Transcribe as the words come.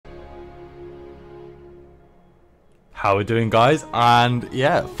How we doing, guys? And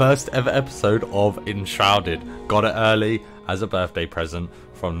yeah, first ever episode of Enshrouded. Got it early as a birthday present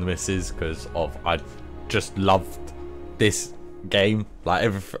from the missus because I just loved this game.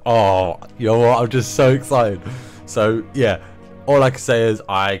 Like oh, you know what? I'm just so excited. So yeah, all I can say is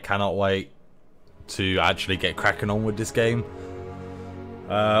I cannot wait to actually get cracking on with this game.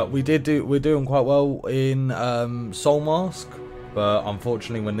 We're doing quite well in Soul Mask, but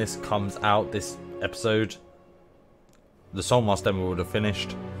unfortunately when this comes out, this episode, the Soul Mask demo would have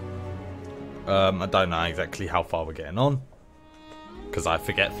finished. I don't know exactly how far we're getting on, because I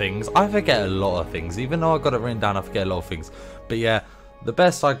forget things. I forget a lot of things. Even though I got it written down, I forget a lot of things. But yeah, the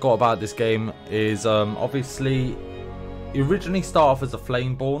best I got about this game is obviously you originally start off as a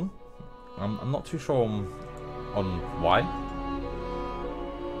flameborne. I'm not too sure on why,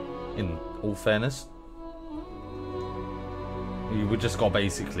 in all fairness. You would just got to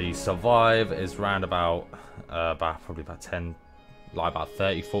basically survive. It's round about probably about 10, like about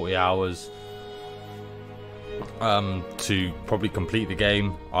 30-40 hours to probably complete the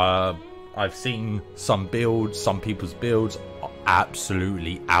game. I've seen some people's builds are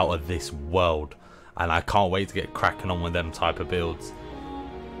absolutely out of this world, and I can't wait to get cracking on with them type of builds.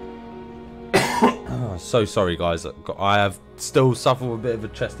 So sorry guys, I have still suffered with a bit of a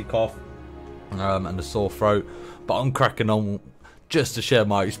chesty cough and a sore throat, but I'm cracking on just to share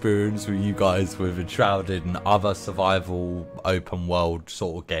my experience with you guys with Enshrouded and other survival open world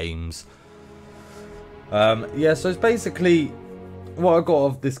sort of games. Yeah, so it's basically what I got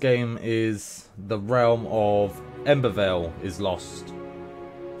of this game is the realm of Embervale is lost.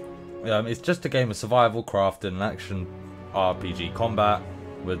 It's just a game of survival, crafting, and action RPG combat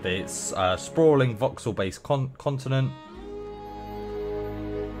with its sprawling voxel-based continent.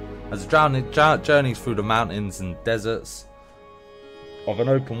 As it journeys through the mountains and deserts of an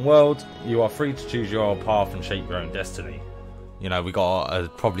open world, you are free to choose your own path and shape your own destiny. You know, we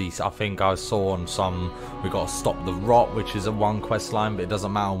got probably, I think I saw on some, we got to stop the rot, which is a one quest line, but it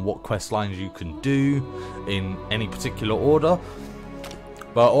doesn't matter what quest lines you can do in any particular order.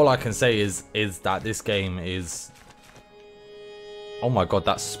 But all I can say is that this game is, oh my god,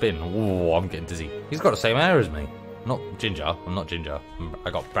 that spin. Oh, I'm getting dizzy. He's got the same hair as me. Not ginger. I'm not ginger. I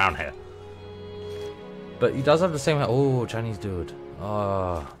got brown hair. But he does have the same hair. Oh, Chinese dude.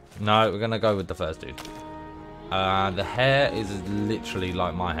 Oh, no, we're going to go with the first dude. The hair is literally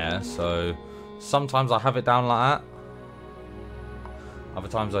like my hair. So sometimes I have it down like that. Other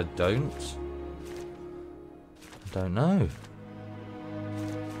times I don't. I don't know.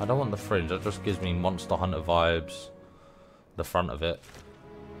 I don't want the fringe. That just gives me Monster Hunter vibes. The front of it.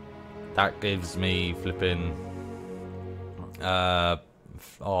 That gives me flipping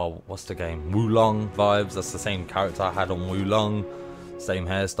oh, what's the game? Wulong vibes. That's the same character I had on Wulong. Same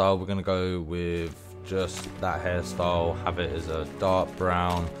hairstyle. We're gonna go with just that hairstyle. Have it as a dark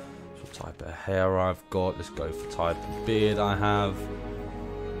brown. What type of hair I've got? Let's go for type of beard I have.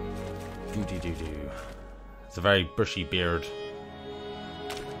 It's a very bushy beard.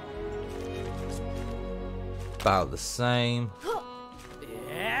 About the same.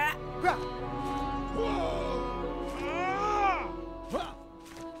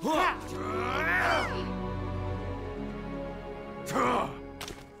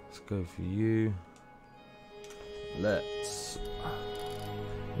 Let's go for you. Let's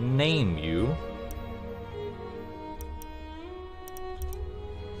name you.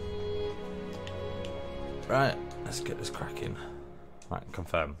 Right, let's get this cracking. Right,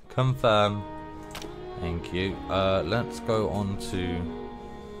 confirm. Confirm. Thank you. Let's go on to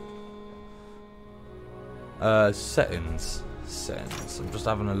settings. Settings. I'm just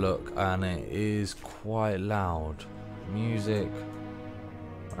having a look, and it is quite loud. Music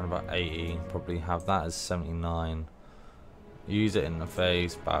around about 80. Probably have that as 79. User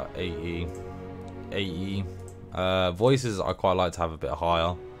interface about 80. 80. Voices I quite like to have a bit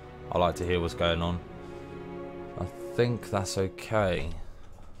higher. I like to hear what's going on. I think that's okay.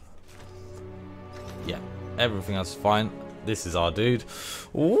 Yeah, everything else is fine. This is our dude.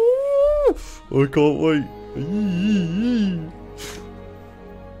 Ooh, I can't wait.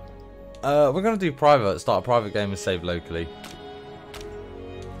 We're gonna do private. Start a private game and save locally.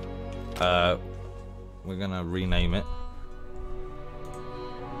 We're gonna rename it.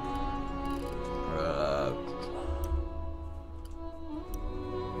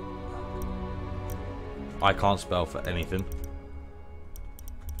 I can't spell for anything.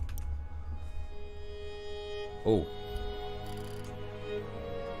 Oh.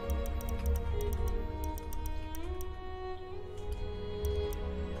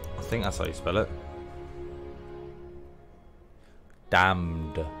 I think that's how you spell it.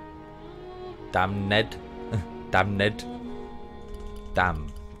 Damned. Damned. Damned.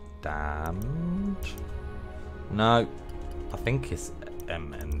 Damned. No, I think it's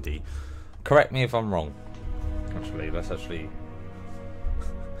MND. Correct me if I'm wrong. Actually, let's actually.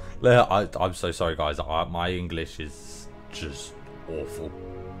 I'm so sorry, guys. My English is just awful.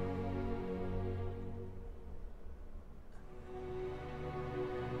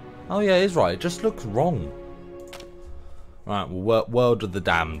 Oh yeah, it is right. It just looks wrong. Right, well, World of the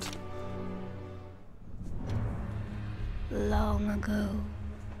Damned. Long ago,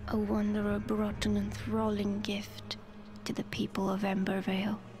 a wanderer brought an enthralling gift to the people of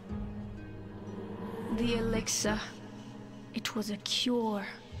Embervale. The elixir. It was a cure,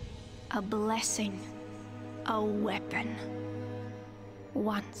 a blessing, a weapon.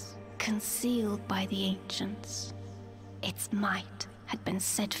 Once concealed by the ancients, its might had been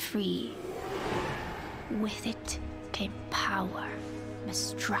set free. With it came power,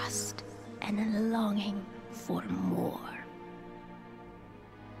 mistrust, and a longing for more.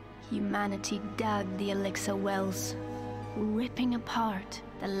 Humanity dug the elixir wells, ripping apart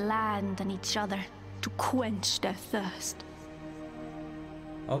the land and each other to quench their thirst.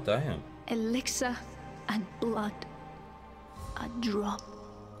 Oh, damn. Elixir and blood. A drop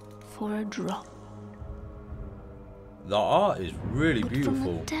for a drop. The art is really But beautiful.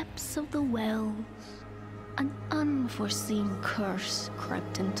 from the depths of the wells, an unforeseen curse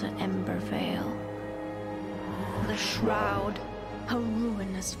crept into Embervale. The Shroud, a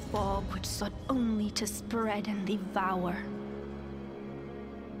ruinous fog which sought only to spread and devour.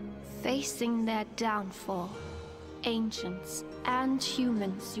 Facing their downfall, ancients and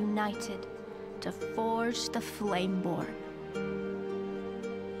humans united to forge the flameborne.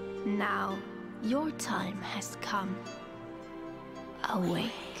 Now, your time has come.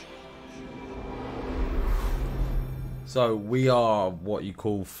 Awake. So we are what you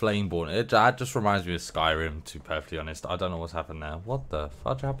call flameborne. That just reminds me of Skyrim, to be perfectly honest. I don't know what's happened there. What the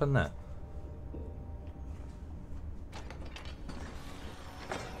fudge happened there?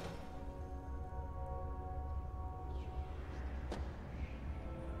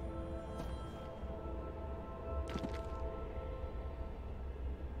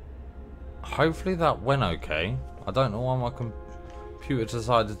 Hopefully that went okay. I don't know why my computer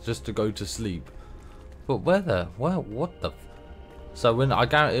decided just to go to sleep. But what the? So when I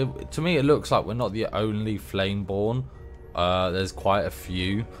guarantee, to me it looks like we're not the only flameborne. There's quite a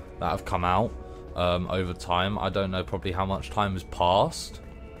few that have come out over time. I don't know probably how much time has passed.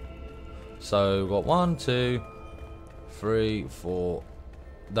 So we've got 1, 2, 3, 4.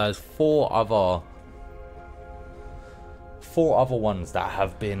 There's four other ones that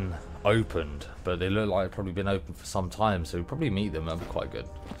have been opened, but they look like they've probably been open for some time, so we'll probably meet them. That'll be quite good.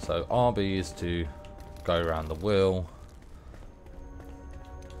 So RB is to go around the wheel.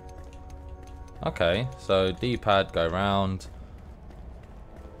 Okay, so D-pad, go round.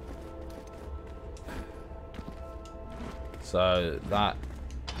 So that,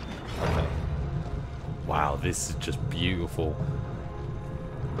 okay. Wow, this is just beautiful.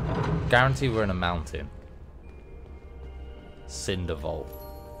 Guarantee we're in a mountain. Cinder Vault.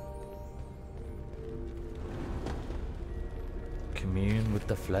 Commune with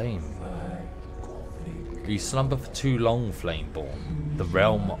the flame. You slumber for too long, Flameborn. The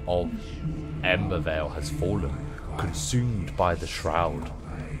realm of Embervale has fallen, consumed by the Shroud.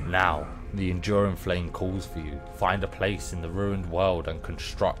 Now, the enduring flame calls for you. Find a place in the ruined world and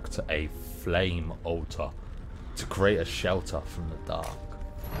construct a flame altar to create a shelter from the dark.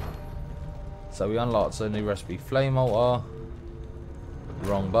 So we unlocked a new recipe, flame altar.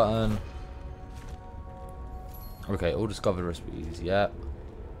 Wrong button. Okay, all discovered recipes, yep.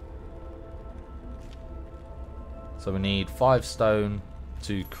 So we need 5 stone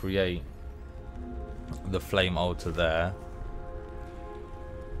to create the flame altar there.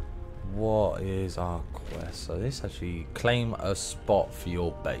 What is our quest? So this actually, claim a spot for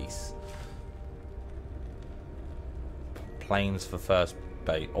your base. Planes for first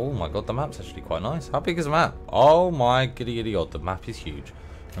base. Oh my god, the map's actually quite nice. How big is the map? Oh my giddy giddy god, the map is huge.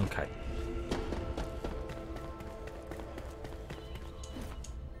 Okay.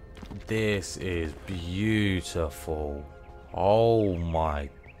 This is beautiful. Oh my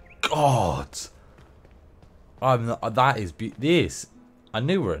god. That is this. I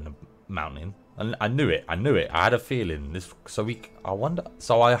knew we were in a mountain. I knew it. I had a feeling this. So I wonder.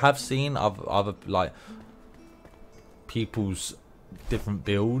 So I have seen other like people's different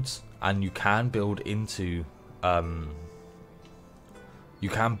builds, and you can build into the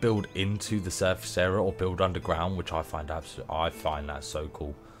surface area or build underground, which I find that so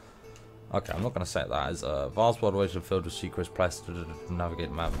cool. Okay, I'm not going to set that as a vast world wasteland filled with secrets, press to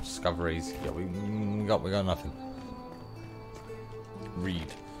navigate map discoveries. Yeah, we got nothing.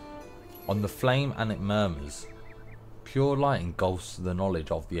 Read. On the flame and it murmurs. Pure light engulfs the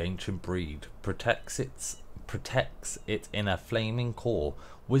knowledge of the ancient breed, protects it in a flaming core,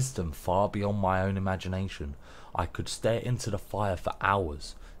 wisdom far beyond my own imagination. I could stare into the fire for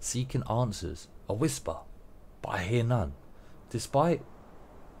hours, seeking answers, a whisper, but I hear none. Despite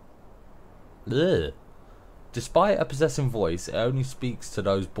a possessing voice, it only speaks to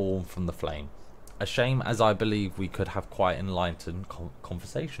those born from the flame. A shame, as I believe we could have quite enlightened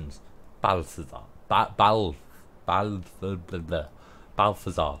conversations. Balthazar.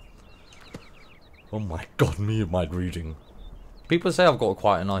 Balthazar. Oh my god, me and my reading. People say I've got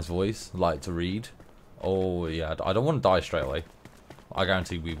quite a nice voice, like to read. Oh yeah, I don't want to die straight away. I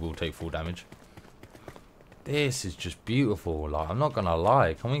guarantee we will take full damage. This is just beautiful. Like, I'm not gonna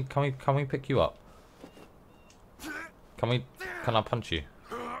lie. Can we pick you up? Can I punch you?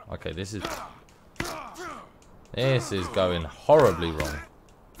 Okay, this is going horribly wrong.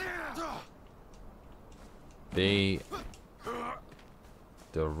 B.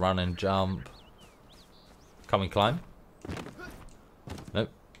 Do a run and jump. Can we climb? Nope.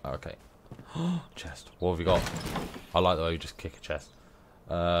 Okay. Chest. What have we got? I like the way you just kick a chest.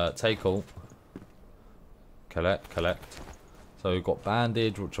 Take all. Collect. So we've got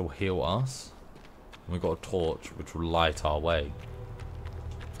bandage, which will heal us. And we've got a torch, which will light our way.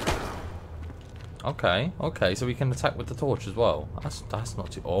 Okay. So we can attack with the torch as well. That's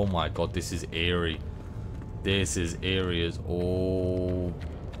not too... Oh my god, this is eerie. This is eerie as all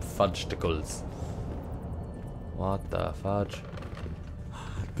fudgesticles. What the fudge?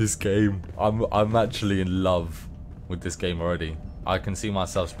 This game. I'm actually in love with this game already. I can see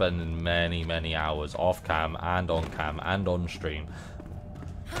myself spending many hours off cam and on stream.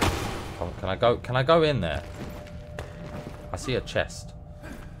 Can I go in there? I see a chest.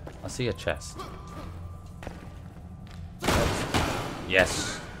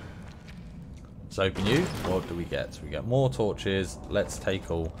 Yes. Let's open you. What do we get? We get more torches. Let's take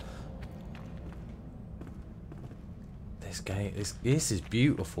all. This game, this is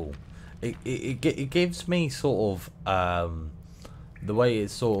beautiful. It gives me sort of the way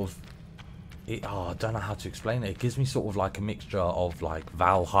it's sort of I don't know how to explain it. It gives me sort of like a mixture of like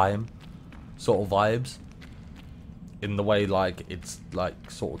Valheim sort of vibes, in the way like it's like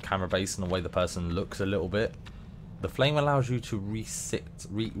sort of camera based and the way the person looks a little bit. The flame allows you to reset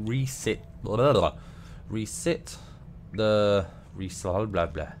the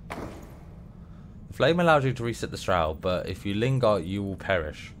The flame allows you to reset the shroud, but if you linger, you will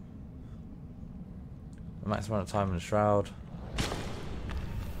perish. The maximum amount of time in the shroud.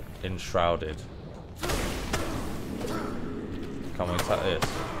 Enshrouded. Can we attack this?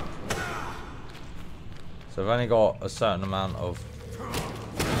 So we've only got a certain amount of...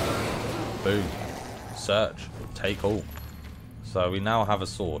 Boom. Search. Take all. So we now have a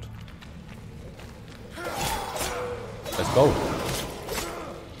sword. Let's go.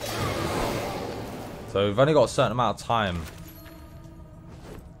 So we've only got a certain amount of time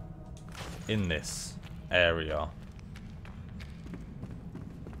in this area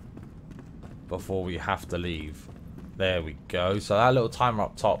before we have to leave. There we go. So that little timer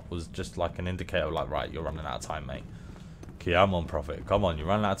up top was just like an indicator of like, right, you're running out of time, mate. Okay, I'm on Prophet. Come on, you're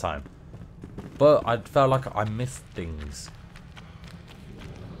running out of time. But I felt like I missed things.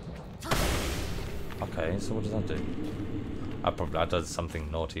 Okay, so what does that do? That does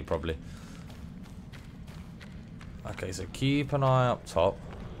something naughty, probably. Okay, so keep an eye up top.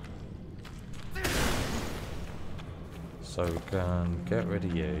 So we can get rid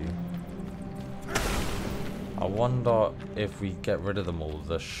of you. I wonder if we get rid of them all,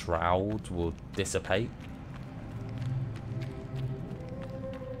 the shroud will dissipate.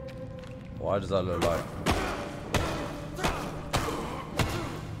 Why does that look like?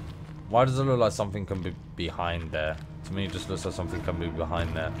 Why does it look like something can be behind there? To me, it just looks like something can be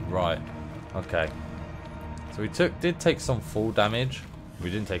behind there. Right. Okay. So we did take some full damage.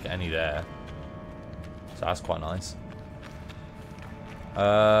 We didn't take any there. So that's quite nice.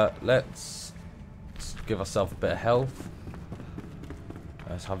 Let's give ourselves a bit of health.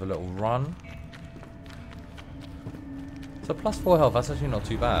 Let's have a little run. So plus 4 health, that's actually not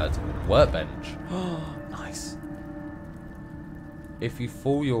too bad. Workbench. Nice. If you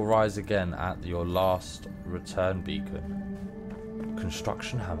fall, you'll rise again at your last return beacon.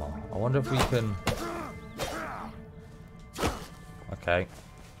 Construction hammer. I wonder if we can... Okay.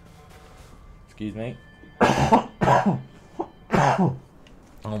 Excuse me.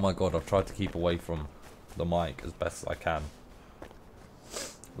 Oh my god, I've tried to keep away from the mic as best as I can.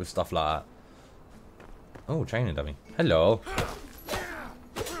 with stuff like that. Oh, training dummy. Hello.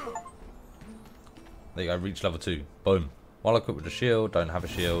 There you go, reach level 2. Boom. While equipped with a shield, don't have a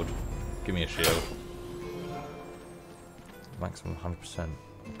shield. Give me a shield. Maximum 100%.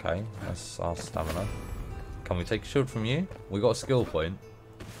 Okay, that's our stamina. Can we take a shield from you? We got a skill point.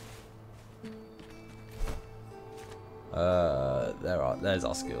 There's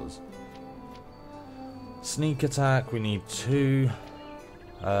our skills. Sneak attack, we need 2.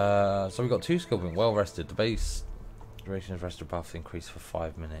 So we got 2 skill points. Well rested. The base duration of rested buff increase for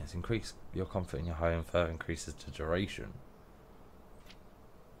 5 minutes. Increase your comfort in your home, further increases the duration.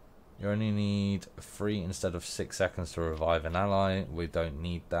 You only need 3 instead of 6 seconds to revive an ally. We don't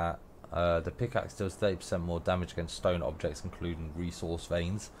need that. The pickaxe deals 30% more damage against stone objects, including resource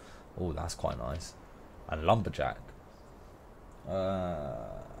veins. Oh, that's quite nice. And lumberjack.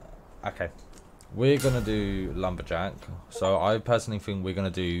 Okay, we're gonna do lumberjack. So I personally think we're gonna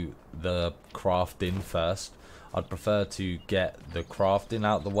do the crafting first. I'd prefer to get the crafting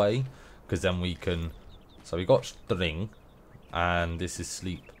out the way, because then we can. So we got string, and this is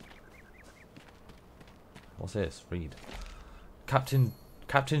sleep. What's this? Read.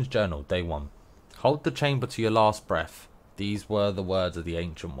 Captain's journal, day 1. Hold the chamber to your last breath. These were the words of the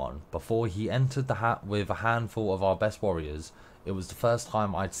Ancient One. Before he entered the hat with a handful of our best warriors, it was the first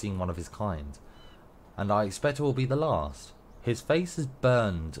time I'd seen one of his kind. And I expect it will be the last. His face is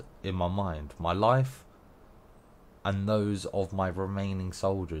burned in my mind. My life and those of my remaining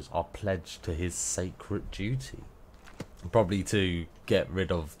soldiers are pledged to his sacred duty. Probably to get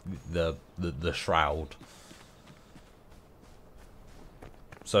rid of the Shroud.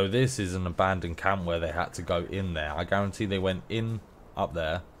 So this is an abandoned camp where they had to go in there. I guarantee they went in up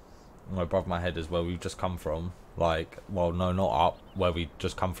there. Above my head is where we've just come from. Like, well, no, not up where we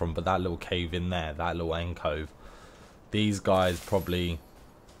just come from, but that little cave in there, that little end cove. These guys probably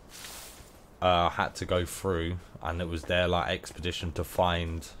had to go through, and it was their like expedition to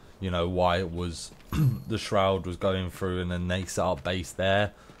find, you know, why it was the Shroud was going through, and then they set up base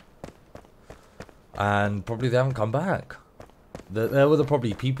there. And probably they haven't come back. There were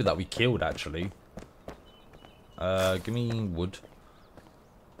probably people that we killed, actually. Give me wood.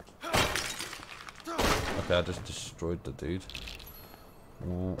 Okay, I just destroyed the dude.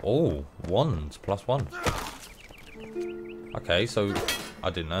 Oh, wands, +1. Okay, so I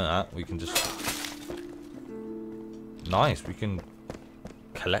didn't know that. We can just... Nice, we can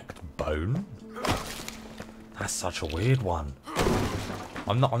collect bone. That's such a weird one.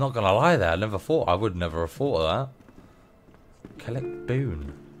 I'm not gonna lie there. I would never have thought of that. Collect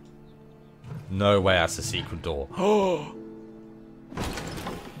boon. No way, that's a secret door.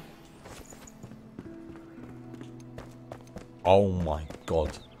 Oh my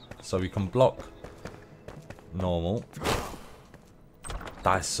god. So we can block normal.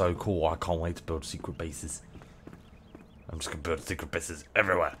 That is so cool. I can't wait to build secret bases. I'm just gonna build secret bases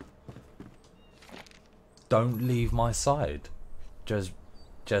everywhere. Don't leave my side.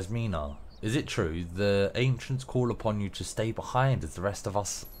 Jasmina. Is it true the ancients call upon you to stay behind as the rest of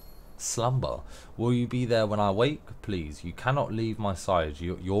us slumber? Will you be there when I wake? Please, you cannot leave my side.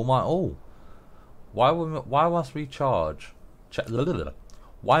 You're my all. Why must we charge?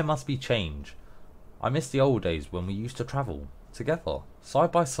 Why must we change? I miss the old days when we used to travel together,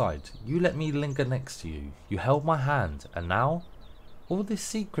 side by side. You let me linger next to you. You held my hand, and now all this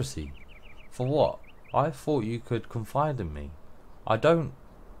secrecy. For what? I thought you could confide in me. I don't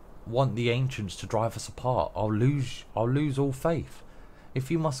want the ancients to drive us apart. I'll lose all faith. If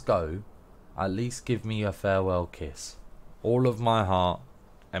you must go, at least give me a farewell kiss. All of my heart,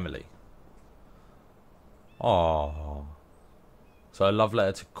 Emily. Oh, so a love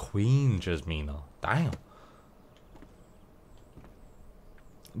letter to Queen Jasmina. Damn.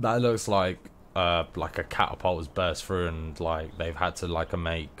 That looks like a catapult has burst through, and like they've had to like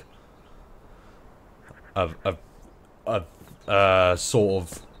make a sort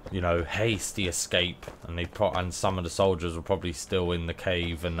of, you know, hasty escape, and and some of the soldiers were probably still in the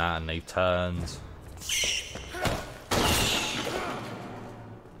cave and that, and they turned.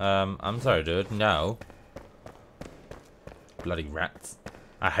 I'm sorry, dude. No. Bloody rats.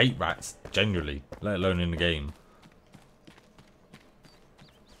 I hate rats, genuinely, let alone in the game.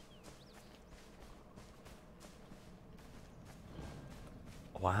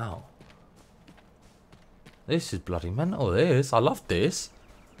 Wow. This is bloody mental, this. I love this.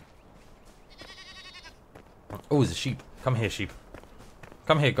 Oh, it's a sheep. Come here, sheep.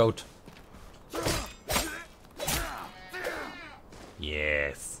 Come here, goat.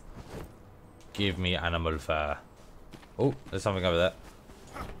 Yes. Give me animal fur. Oh, there's something over there.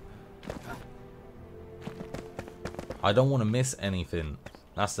 I don't want to miss anything.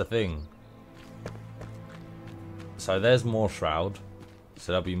 That's the thing. So there's more Shroud.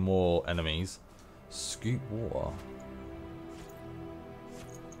 So there'll be more enemies. Scoop water.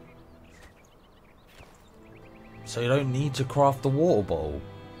 So you don't need to craft the water bowl.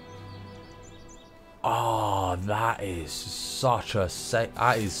 Ah, that is such a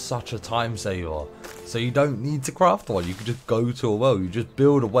time saver. So you don't need to craft one. You can just go to a well. You just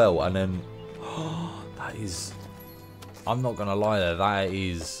build a well and then. That is. I'm not gonna lie there. That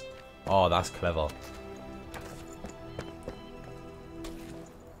is. Oh, that's clever.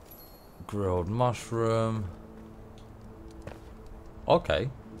 Grilled mushroom.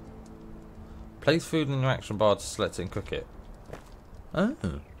 Okay. Place food in your action bar to select it and cook it. Oh.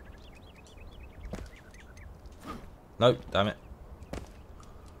 Nope, damn it.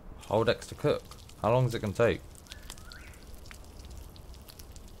 Hold X to cook. How long is it going to take?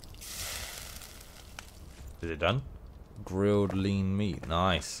 Is it done? Grilled lean meat.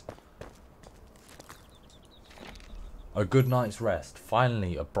 Nice. A good night's rest.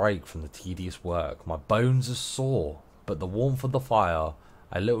 Finally, a break from the tedious work. My bones are sore, but the warmth of the fire,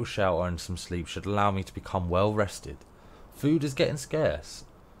 a little shelter and some sleep should allow me to become well rested. Food is getting scarce.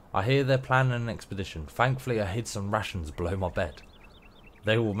 I hear they're planning an expedition. Thankfully, I hid some rations below my bed.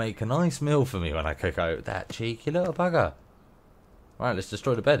 They will make a nice meal for me when I cook out. That cheeky little bugger. Right, let's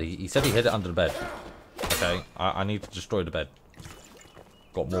destroy the bed. He said he hid it under the bed. Okay, I need to destroy the bed.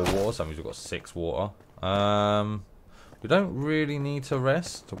 Got more water, so that means we've got 6 water. We don't really need to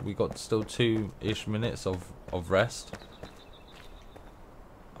rest. We got still 2-ish minutes of rest.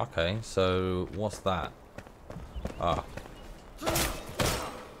 Okay, so what's that? Ah.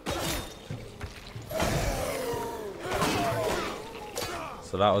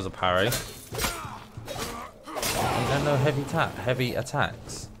 So that was a parry. And then no heavy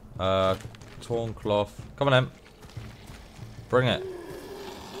attacks. Torn cloth. Come on, Em. Bring it.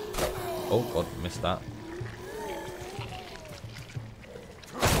 Oh god, missed that.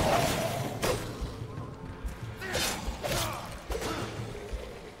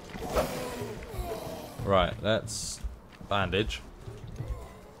 Right, let's bandage.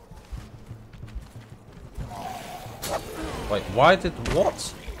 Wait, why did...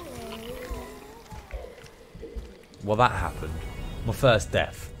 what? Well, that happened. My first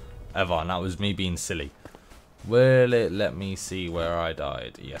death ever, and that was me being silly. Will it let me see where I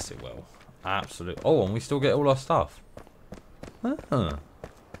died? Yes, it will. Absolutely. Oh, and we still get all our stuff. Huh.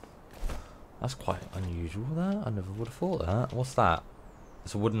 That's quite unusual, that. I never would have thought that. What's that?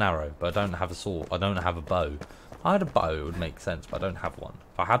 It's a wooden arrow, but I don't have a sword. I don't have a bow. If I had a bow, it would make sense, but I don't have one.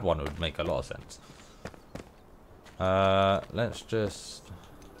 If I had one, it would make a lot of sense. Let's just...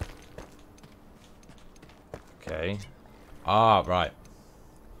 okay. Ah, right.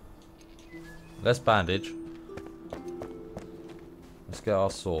 Let's bandage. Let's get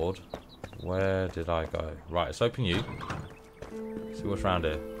our sword. Where did I go? Right, let's open you. See what's around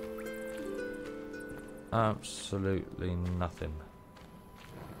here. Absolutely nothing.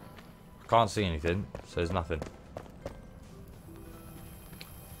 Can't see anything, so there's nothing.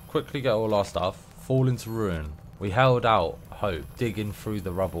 Quickly get all our stuff. Fall into ruin. We held out hope, digging through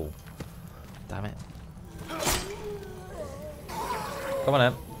the rubble. Damn it. Come on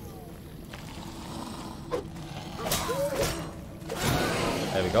in.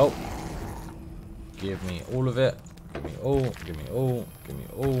 There we go. Give me all of it. Give me all. Give me all. Give me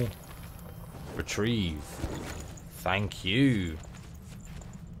all. Retrieve. Thank you.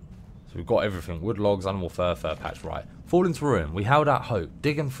 So we've got everything. Wood logs, animal fur, fur patch. Right. Fall into ruin. We held out hope,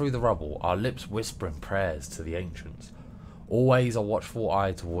 digging through the rubble, our lips whispering prayers to the ancients. Always a watchful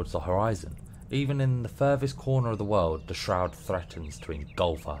eye towards the horizon. Even in the furthest corner of the world, the Shroud threatens to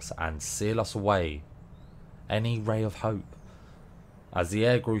engulf us and seal us away. Any ray of hope. As the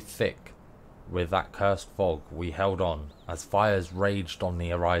air grew thick with that cursed fog, we held on, as fires raged on the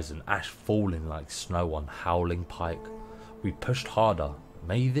horizon, ash falling like snow on howling pike. We pushed harder.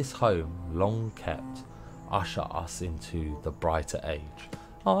 May this home, long kept, usher us into the brighter age.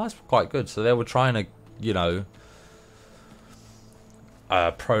 Oh, that's quite good. So they were trying to, you know,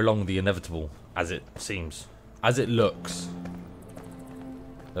 prolong the inevitable, as it seems. As it looks.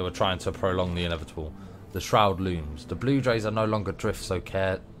 They were trying to prolong the inevitable. The Shroud looms. The blue jays are no longer drift so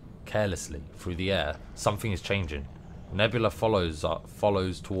carelessly through the air. Something is changing. Nebula follows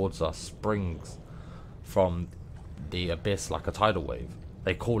towards us, springs from the abyss like a tidal wave.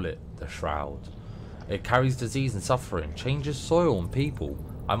 They call it the Shroud. It carries disease and suffering, changes soil and people.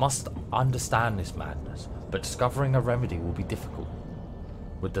 I must understand this madness, but discovering a remedy will be difficult.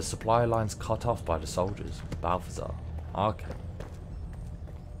 With the supply lines cut off by the soldiers. Balthazar. Okay.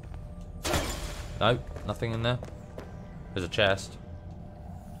 Nope, nothing in there. There's a chest.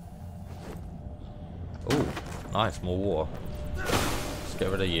 Nice, more water. Let's get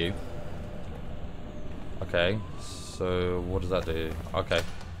rid of you. Okay, so what does that do? Okay.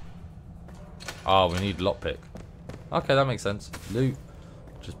 Oh, we need lockpick. Okay, that makes sense. Loot.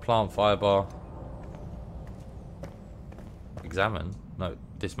 Just plant firebar. Examine. No,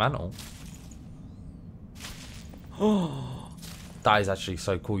 dismantle. Oh, that is actually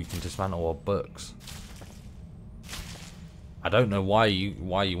so cool. You can dismantle our books. I don't know why you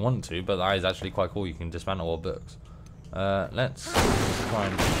want to, but that is actually quite cool. You can dismantle our books. Let's try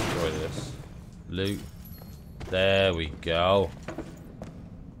and destroy this. Loot. There we go.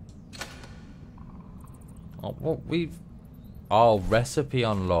 Oh, what we've... Oh, recipe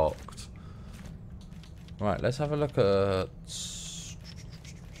unlocked. Right, let's have a look at...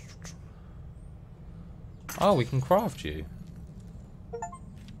 Oh, we can craft you.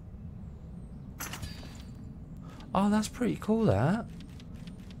 Oh, that's pretty cool, that.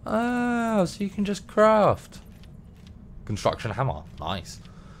 Oh, so you can just craft. Construction hammer. Nice.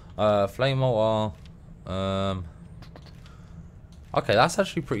 Flame mortar. Okay, that's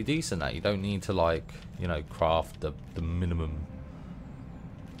actually pretty decent, that. You don't need to, like, you know, craft the minimum.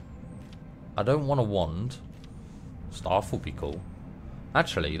 I don't want a wand. Staff would be cool.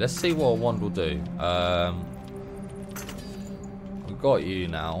 Actually, let's see what a wand will do. We've got you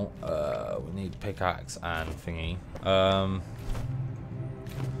now. We need pickaxe and thingy.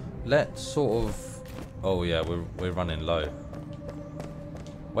 Let's sort of... Oh yeah, we're running low.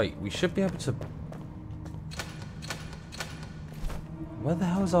 Wait, we should be able to... Where the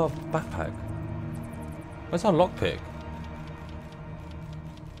hell is our backpack? Where's our lockpick?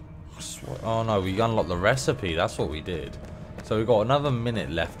 Oh no, we unlocked the recipe. That's what we did. So we've got another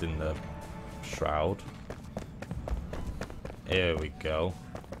minute left in the shroud. Here we go.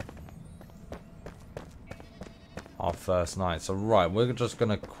 Our first night. So right, we're just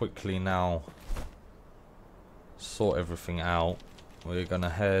gonna quickly now sort everything out. We're gonna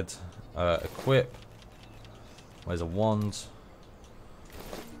head equip. Where's a wand?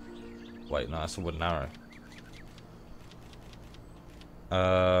 Wait, no, that's a wooden arrow.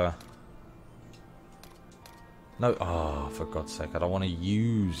 No, oh, for God's sake, I don't want to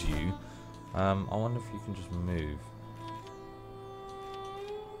use you. I wonder if you can just move.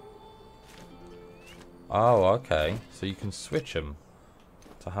 Oh, okay. So you can switch them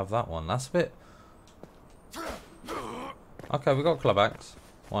to have that one. That's a bit... Okay, we got club axe.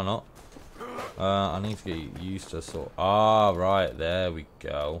 Why not? I need to get used to sort... Ah, right. There we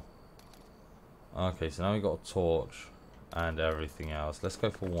go. Okay, so now we got a torch and everything else. Let's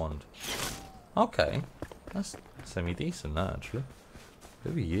go for wand. Okay. That's semi-decent, that, actually.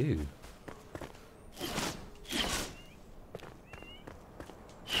 Who are you?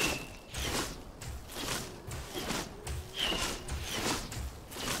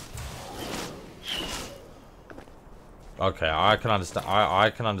 Okay, I can understand. I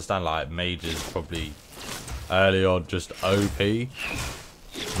can understand, like, mages probably early on just OP,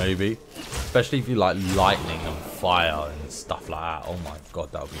 maybe, especially if you like lightning and fire and stuff like that. Oh my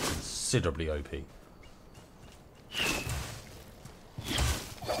god, that would be considerably OP.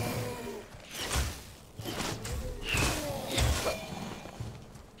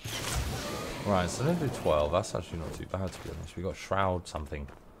 Right, so level 12. That's actually not too bad, to be honest. We got Shroud something.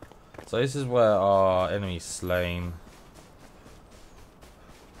 So this is where our enemy's slain.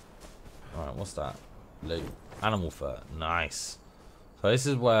 Alright, what's that? Loot. Animal fur. Nice. So this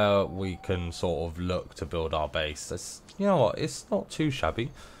is where we can sort of look to build our base. It's, you know what? It's not too shabby.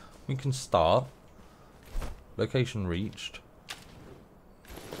 We can start. Location reached.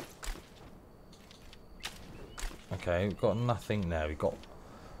 Okay, we've got nothing there. We've got...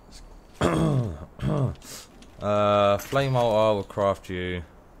 flame altar will craft you.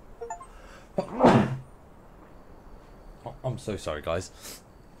 Oh, I'm so sorry, guys.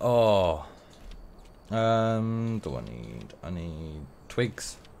 Oh, do I need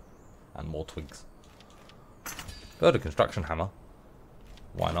twigs and more twigs. Build a construction hammer.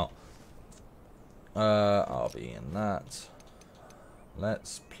 Why not? I'll be in that.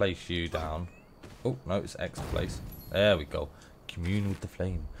 Let's place you down. Oh no, it's X place. There we go. Commune with the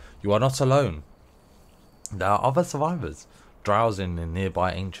flame. You are not alone. There are other survivors drowsing in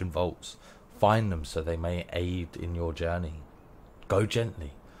nearby ancient vaults. Find them so they may aid in your journey. Go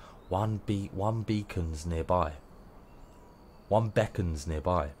gently. One beacons nearby. One beckons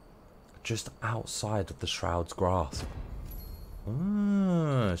nearby. Just outside of the Shroud's grasp.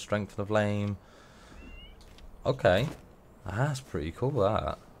 Strength of the flame. Okay. That's pretty cool,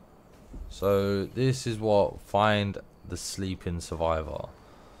 that. So this is what find the sleeping survivor.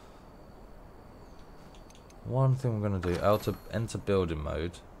 One thing we're going to do, enter building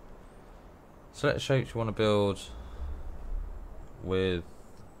mode. Select shapes you want to build with.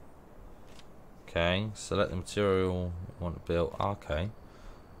 Okay, select the material you want to build. Okay.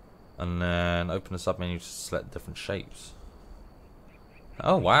 And then open the submenu to select different shapes.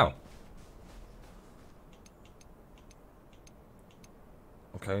 Oh, wow.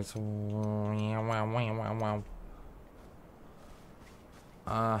 Okay, so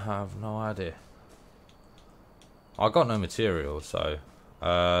I have no idea. I got no material, so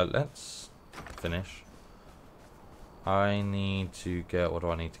let's finish. I need to get, what do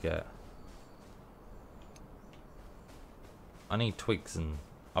I need to get? I need twigs and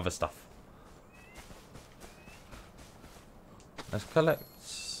other stuff. Let's collect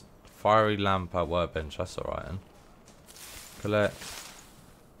fiery lamp at workbench, that's alright then. Collect.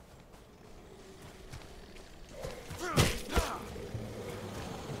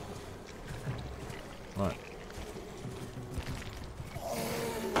 Right.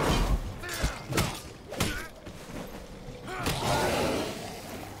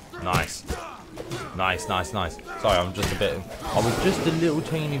 Nice. Nice, nice, nice. Sorry, I was just a little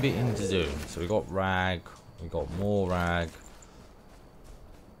tiny bit into zone. So we got rag, we got more rag.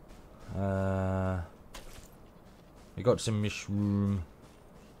 We got some mushroom.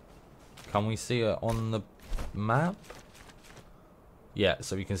 Can we see it on the map? Yeah,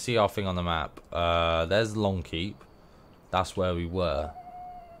 so we can see our thing on the map. There's Long Keep. That's where we were.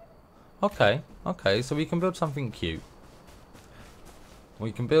 Okay, okay, so we can build something cute.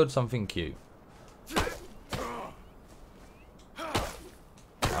 We can build something cute.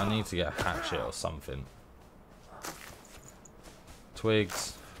 I need to get a hatchet or something.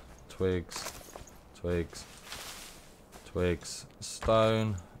 Twigs, twigs, twigs, twigs,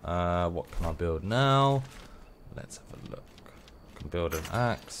 stone. What can I build now? Let's have a look. I can build an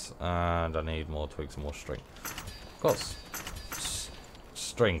axe, and I need more twigs and more string. Got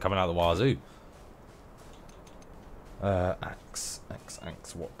string coming out of the wazoo. Axe.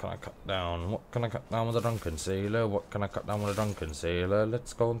 What can I cut down? What can I cut down with a drunken sailor? What can I cut down with a drunken sailor?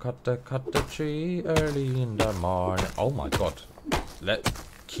 Let's go and cut the tree early in the morning. Oh my god.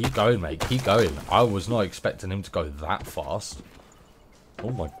 Keep going, mate. Keep going. I was not expecting him to go that fast. Oh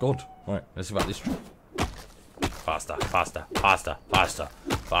my god. Right, let's see about this tree. Faster, faster, faster, faster,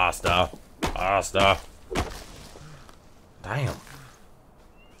 faster, faster. Damn.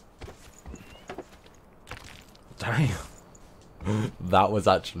 Damn. That was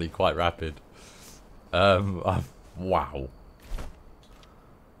actually quite rapid. Wow.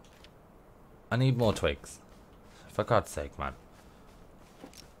 I need more twigs. For God's sake, man.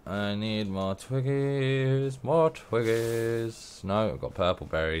 I need more twiggies, more twiggies. No, I've got purple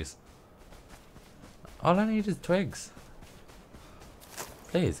berries. All I need is twigs.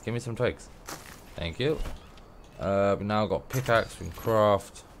 Please, give me some twigs. Thank you. We now got pickaxe from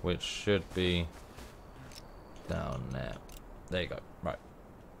craft, which should be down there. There you go. Right.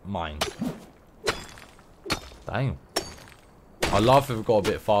 Mine. Damn. I laugh if it got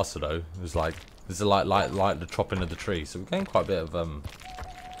a bit faster though. It was like, this is like the chopping of the tree. So we're getting quite a bit of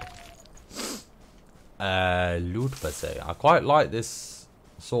loot per se. I quite like this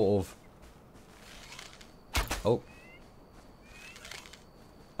sort of. Oh.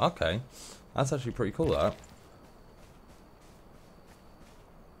 Okay. That's actually pretty cool, that.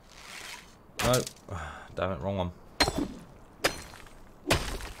 No. Damn it, wrong one.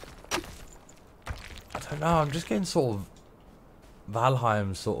 I don't know, I'm just getting sort of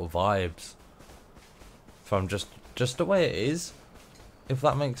Valheim sort of vibes from just the way it is, if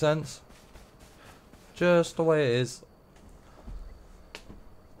that makes sense. Just the way it is.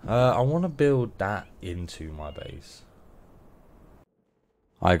 I want to build that into my base.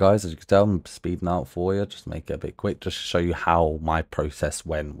 Hi guys, as you can tell, I'm speeding out for you, just to make it a bit quick, just to show you how my process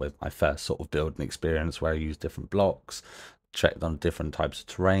went with my first sort of building experience, where I used different blocks, checked on different types of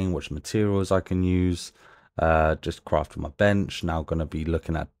terrain, which materials I can use, just crafted my bench. Now going to be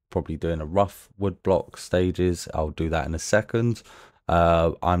looking at probably doing a rough wood block stages. I'll do that in a second.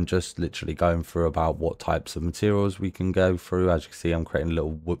 I'm just literally going through about what types of materials we can go through. As you can see, I'm creating a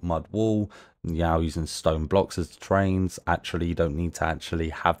little wood mud wall. Now using stone blocks as terrains. Actually, you don't need to actually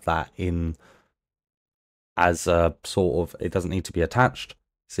have that in as a sort of, it doesn't need to be attached.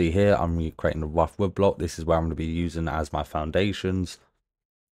 See here, I'm creating a rough wood block. This is where I'm going to be using as my foundations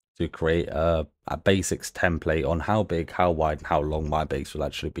to create a basics template on how big, how wide, and how long my base will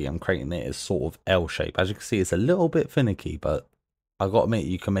actually be. I'm creating it as sort of L shape. As you can see, it's a little bit finicky, but I gotta admit,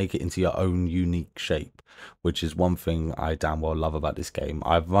 you can make it into your own unique shape, which is one thing I damn well love about this game.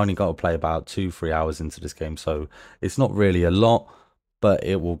 I've only got to play about 2-3 hours into this game, so it's not really a lot, but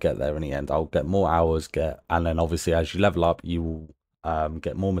it will get there in the end. I'll get more hours, and then obviously as you level up, you will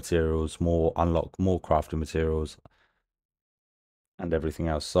get more materials, unlock more crafting materials, and everything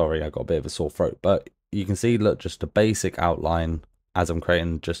else. Sorry, I got a bit of a sore throat, but you can see, look, just a basic outline as I'm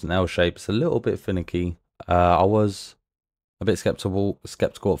creating just an L shape. It's a little bit finicky. I was a bit skeptical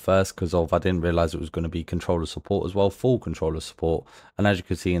at first because I didn't realize it was going to be controller support as well, full controller support. And as you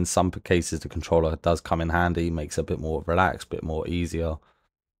can see, in some cases the controller does come in handy, makes it a bit more relaxed, a bit more easier.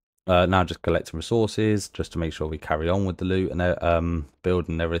 Now just collecting resources just to make sure we carry on with the loot and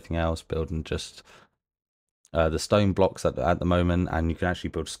building everything else, building just the stone blocks at the moment, and you can actually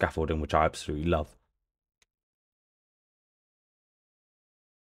build scaffolding, which I absolutely love.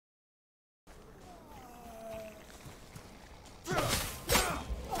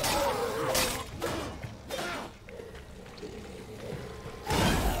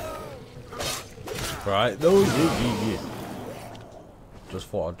 Right, no, yeah. Just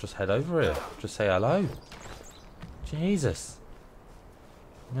thought I'd just head over here, just say hello. Jesus,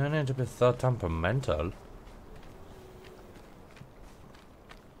 you need to be so temperamental.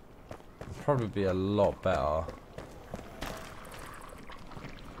 Probably be a lot better.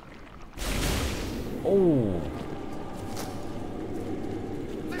 Oh.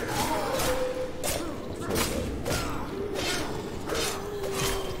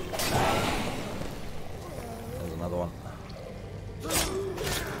 There's another one.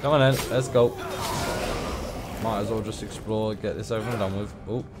 Come on then, let's go. Might as well just explore, get this over and done with.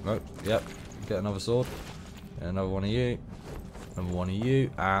 Oh, no, yep. Get another sword. Get another one of you. Another one of you.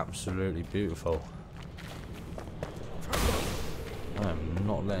 Absolutely beautiful. I am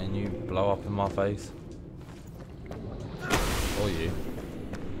not letting you blow up in my face. Or you.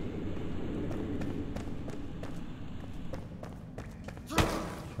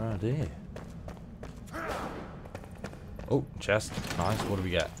 Right here. Oh, chest. Nice. What do we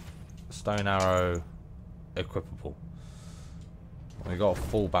get? Stone arrow. Equipable. We got a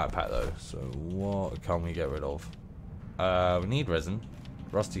full backpack though, so what can we get rid of? We need resin.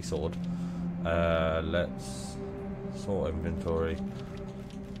 Rusty sword. Let's sort inventory.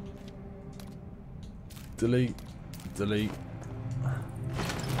 Delete. Delete.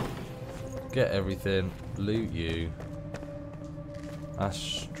 Get everything. Loot you. That's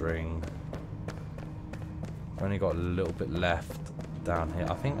string. We've only got a little bit left down here.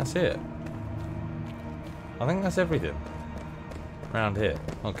 I think that's it. I think that's everything around here.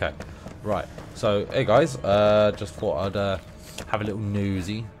 Okay, right. So, hey guys, just thought I'd have a little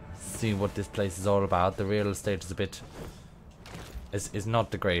newsy, see what this place is all about. The real estate is a bit, is not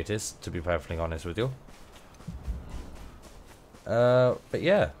the greatest, to be perfectly honest with you. But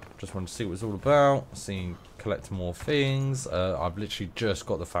yeah, just wanted to see what it's all about. Collect more things. I've literally just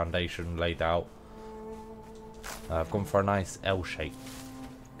got the foundation laid out. I've gone for a nice L shape,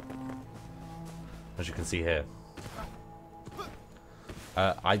 as you can see here.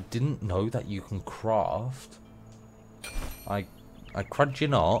 I didn't know that you can craft. I crud you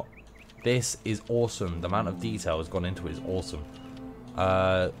not. This is awesome. The amount of detail has gone into it is awesome.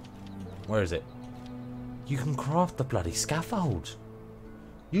 Where is it? You can craft the bloody scaffold.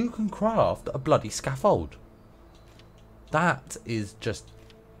 You can craft a bloody scaffold. That is just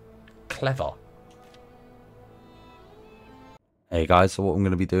clever. Hey guys, so what I'm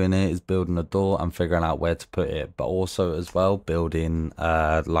going to be doing here is building a door and figuring out where to put it, but also as well building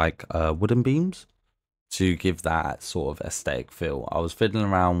wooden beams to give that sort of aesthetic feel. I was fiddling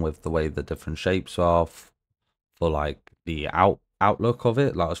around with the way the different shapes are for like the outlook of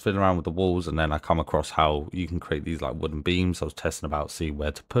it. Like I was fiddling around with the walls, and then I come across how you can create these like wooden beams. I was testing about, see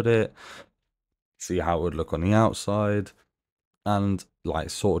where to put it, see how it would look on the outside, and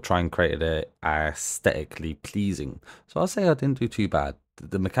like sort of try and create it aesthetically pleasing. So I'll say I didn't do too bad.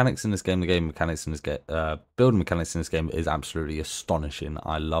 The mechanics in this game, building mechanics in this game is absolutely astonishing.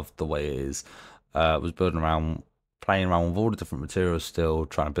 I loved the way it is. I was playing around with all the different materials still,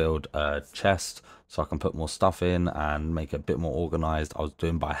 trying to build a chest so I can put more stuff in and make it a bit more organized. I was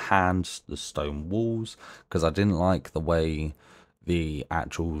doing by hand the stone walls because I didn't like the way the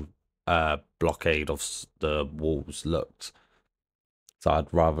actual blockade of the walls looked. So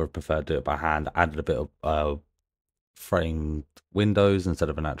I'd rather prefer do it by hand. Added a bit of framed windows instead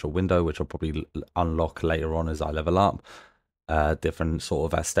of an actual window, which I'll probably unlock later on as I level up. Different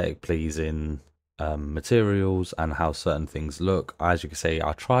sort of aesthetic pleasing materials and how certain things look. As you can see,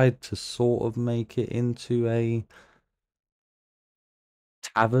 I tried to sort of make it into a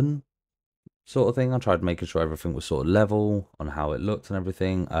tavern sort of thing. I tried making sure everything was sort of level on how it looked and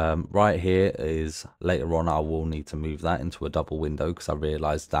everything. Right here is later on I will need to move that into a double window because I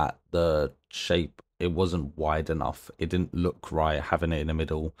realized that the shape, it wasn't wide enough. It didn't look right having it in the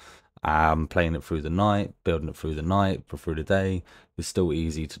middle. Playing it through the night, building it through the night, through the day is still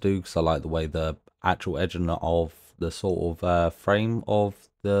easy to do because I like the way the actual edging of the sort of frame of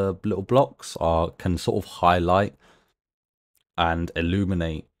the little blocks can sort of highlight and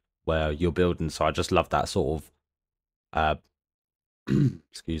illuminate where you're building. So I just love that sort of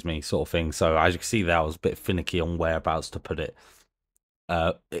excuse me, sort of thing. So as you can see there, I was a bit finicky on whereabouts to put it.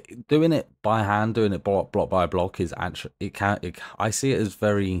 Doing it by hand, doing it block by block is actually I see it as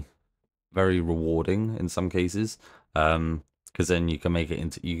very rewarding in some cases, because then you can make it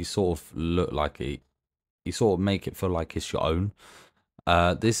into, you sort of look like it, you sort of make it feel like it's your own.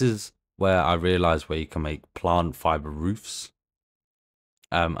 This is where I realized where you can make plant fiber roofs,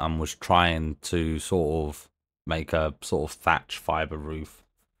 and was trying to sort of make a sort of thatch fiber roof.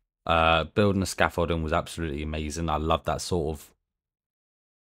 Building the scaffolding was absolutely amazing. I love that sort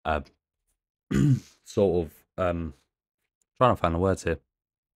of sort of trying to find the words here.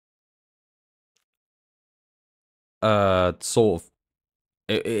 Sort of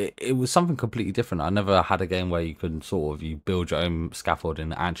it was something completely different. I never had a game where you can sort of, you build your own scaffolding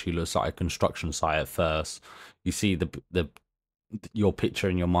and it actually looks like a construction site at first. You see the your picture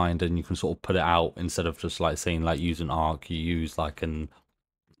in your mind and you can sort of put it out instead of just like saying like use an arc. You use like an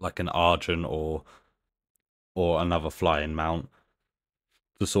argent or another flying mount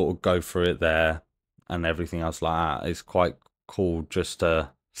to sort of go through it there and everything else like that. It's quite cool just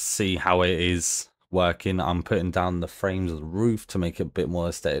to see how it is working. I'm putting down the frames of the roof to make it a bit more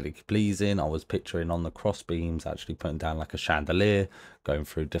aesthetically pleasing. I was picturing on the cross beams actually putting down like a chandelier, going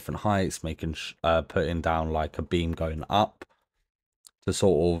through different heights, making putting down like a beam going up to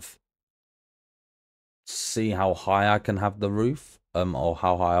sort of see how high I can have the roof, or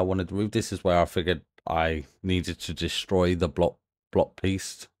how high I wanted the roof. This is where I figured I needed to destroy the block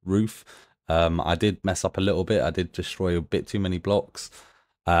piece roof. I did mess up a little bit. I did destroy a bit too many blocks.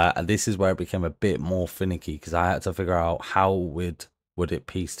 And this is where it became a bit more finicky because I had to figure out how would it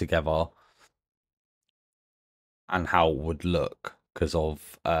piece together and how it would look, because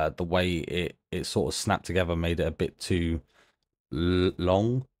of the way it sort of snapped together made it a bit too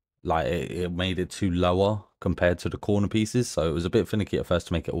long. Like it made it too lower compared to the corner pieces, so it was a bit finicky at first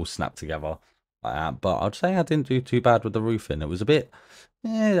to make it all snap together like that. But I'd say I didn't do too bad with the roofing. It was a bit,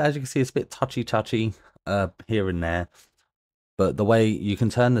 as you can see, it's a bit touchy here and there. But the way you can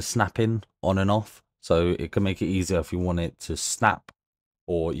turn the snapping on and off, so it can make it easier if you want it to snap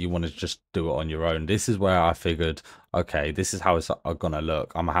or you want to just do it on your own. This is where I figured, okay, this is how it's gonna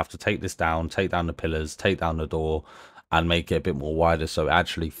look. I'm gonna have to take this down, take down the pillars, take down the door, and make it a bit more wider so it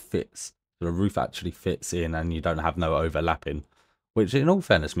actually fits. The roof actually fits in and you don't have no overlapping, which in all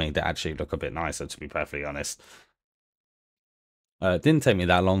fairness made it actually look a bit nicer, to be perfectly honest. It didn't take me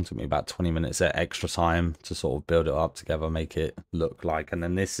that long. It took me about 20 minutes at extra time to sort of build it up together, make it look like. And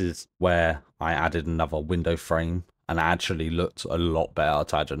then this is where I added another window frame, and it actually looked a lot better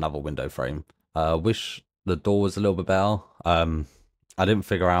to add another window frame. Wish the door was a little bit better. I didn't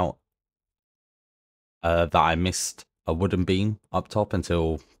figure out that I missed a wooden beam up top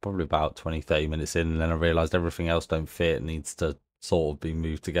until probably about 20-30 minutes in, and then I realized everything else don't fit. It needs to sort of be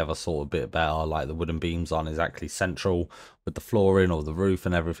moved together sort of a bit better, like the wooden beams aren't exactly central with the flooring or the roof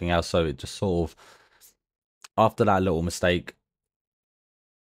and everything else. So it just sort of, after that little mistake,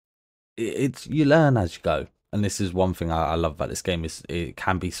 it's you learn as you go. And this is one thing I love about this game, is it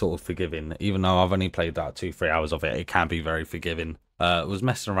can be sort of forgiving. Even though I've only played about 2-3 hours of it, it can be very forgiving. I was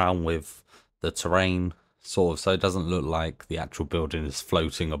messing around with the terrain sort of so it doesn't look like the actual building is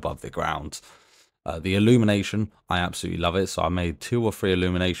floating above the ground. The illumination, I absolutely love it. So I made 2 or 3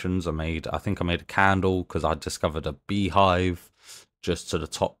 illuminations. I think I made a candle because I discovered a beehive just to the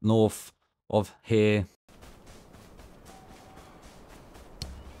top north of here.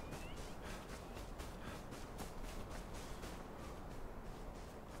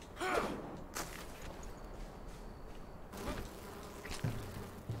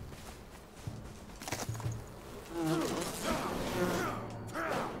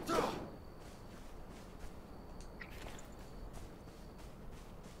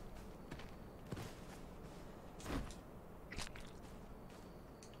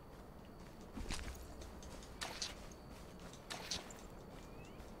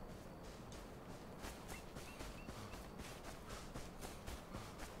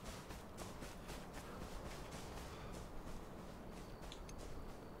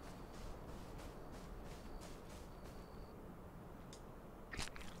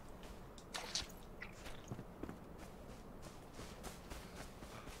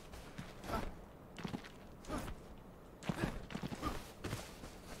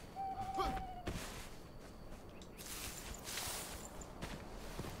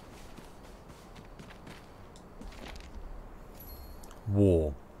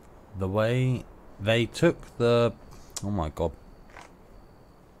 the way they took the... Oh my god.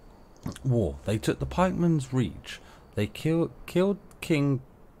 War. They took the pikeman's reach. They killed King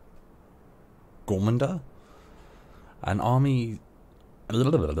Gormander. An army...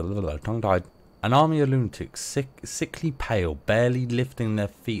 tongue-tied. An army of lunatics, sickly pale, barely lifting their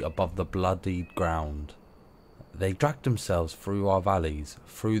feet above the bloodied ground. They dragged themselves through our valleys,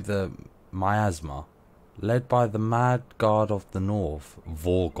 through the miasma, led by the mad god of the north,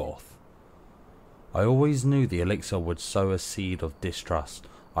 Vorgoth. I always knew the elixir would sow a seed of distrust.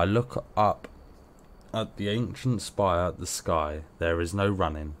 I look up at the ancient spire at the sky. There is no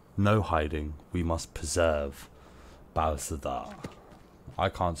running, no hiding. We must preserve Balthazar. I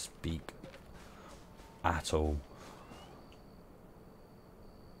can't speak at all.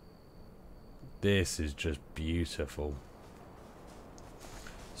 This is just beautiful.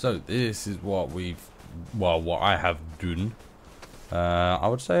 So this is what what I have done. I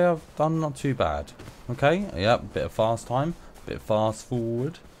would say I've done not too bad. Okay, yep, bit of fast time, bit fast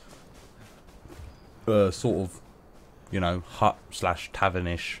forward. Sort of, you know, hut /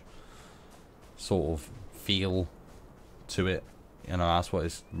 tavernish sort of feel to it. You know, that's what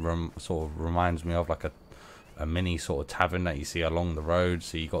it sort of reminds me of, like a mini sort of tavern that you see along the road.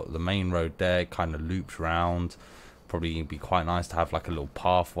 So you got the main road there, kind of loops round. Probably be quite nice to have like a little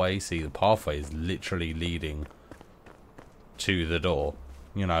pathway. See, the pathway is literally leading to the door.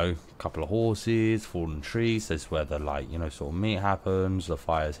 You know, a couple of horses, fallen trees. That's where the, like, you know, sort of meat happens. The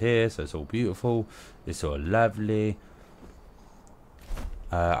fire's here, so it's all beautiful. It's all lovely.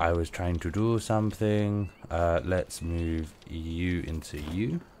 I was trying to do something. Let's move you into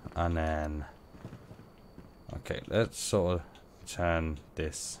you, and then okay, let's sort of turn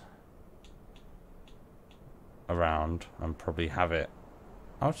this around and probably have it,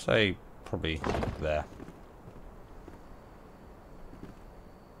 I would say probably there.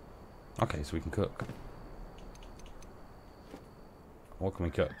 Okay, so we can cook. What can we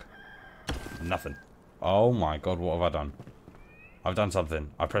cook? Nothing. Oh my god, what have I done? I've done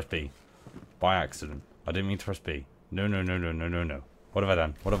something. I pressed B. By accident. I didn't mean to press B. No, no, no, no, no, no, no. What have I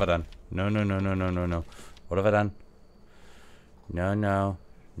done? What have I done? No, no, no, no, no, no, no. What have I done? No, no,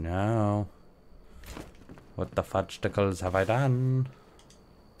 no. What the fudgesticles have I done?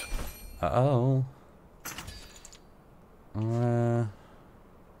 Uh-oh.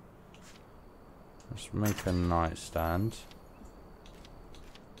 Let's make a nightstand.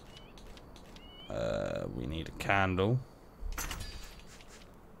 We need a candle.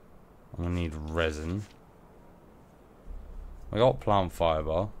 We need resin. We got plant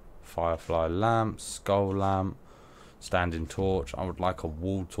fiber, firefly lamp, skull lamp, standing torch. I would like a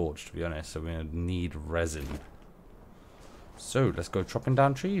wall torch, to be honest, so we need resin. So let's go chopping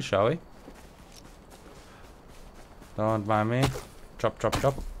down trees, shall we? Don't mind me. Chop, chop,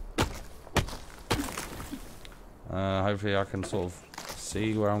 chop. Hopefully I can sort of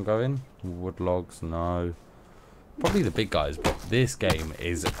see where I'm going. Wood logs, no. Probably the big guys, but this game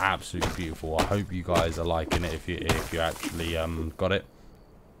is absolutely beautiful. I hope you guys are liking it if you actually got it.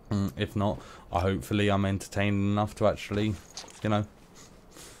 If not, hopefully I'm entertained enough to actually, you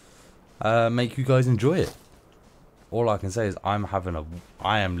know, make you guys enjoy it. All I can say is I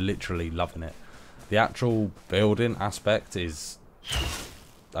am literally loving it. The actual building aspect is,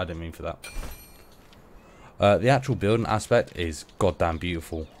 I didn't mean for that. The actual building aspect is goddamn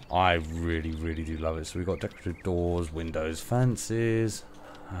beautiful. I really, really do love it. So we've got decorative doors, windows, fences.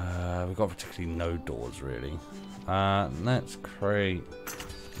 We've got particularly no doors, really. Let's create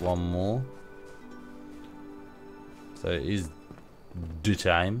one more. So it is the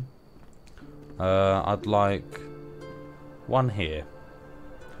time. I'd like one here.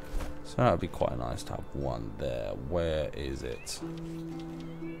 So that would be quite nice to have one there. Where is it?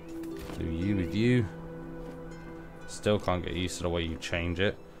 Do you with you. Still can't get used to the way you change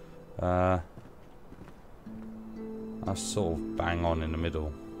it. That's sort of bang on in the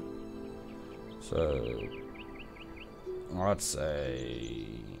middle. So I'd say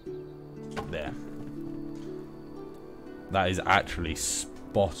there. That is actually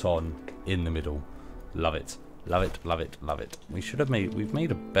spot on in the middle. Love it. Love it, love it, love it. We've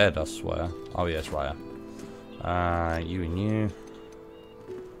made a bed, I swear. Oh yes, right. You and you.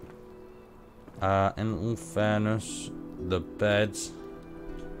 In all fairness, the bed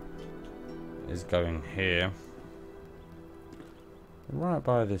is going here. Right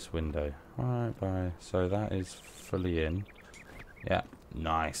by this window. Right by, so that is fully in. Yeah,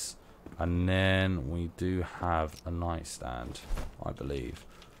 nice. And then we do have a nightstand, I believe.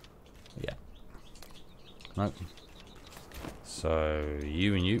 Yeah. Nope. So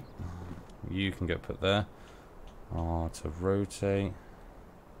you and you can get put there. To rotate.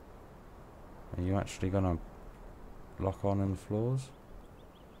 Are you actually gonna lock on in the floors?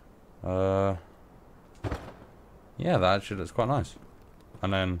 Yeah, that actually looks quite nice.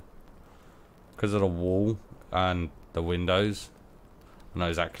 And then, because of the wall and the windows, I know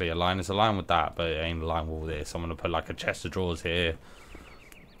exactly a line. It's a line with that, but it ain't a line with this. I'm gonna put like a chest of drawers here.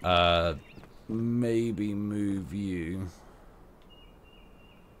 Maybe move you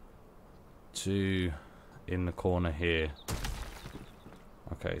to in the corner here.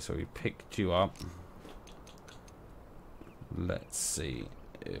 Okay, so we picked you up. Let's see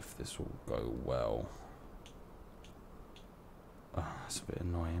if this will go well. Oh, that's a bit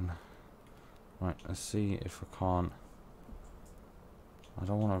annoying. Right, let's see if I can't. I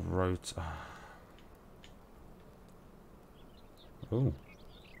don't want to rotate. Oh.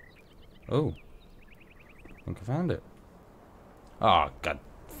 Oh. I think I found it. Oh, god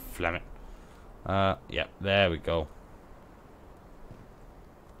flam it. Yep, there we go.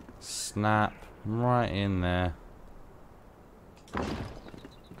 Snap right in there.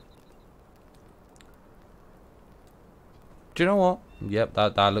 Do you know what? Yep,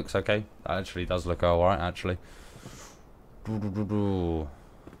 that looks okay. That actually does look alright, actually.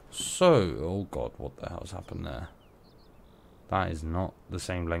 So, oh god, what the hell's happened there? That is not the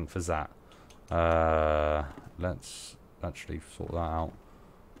same length as that. Let's actually sort that out.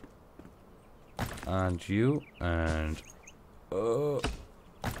 And you, and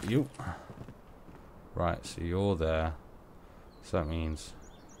you. Right, so you're there. So that means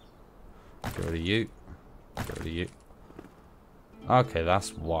get rid of you. Get rid of you. Okay,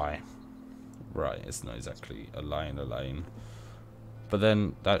 that's why. Right, it's not exactly a lane. But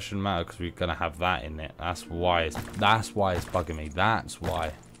then that shouldn't matter because we're gonna have that in it. That's why it's bugging me. That's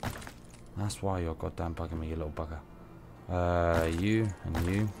why you're goddamn bugging me, you little bugger. You and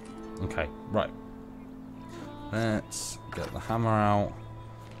you. Okay, right. Let's get the hammer out.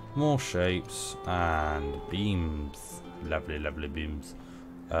 More shapes and beams. Lovely, lovely beams.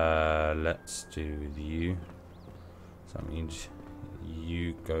 Let's do you. So that means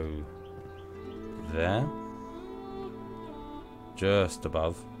you go there. Just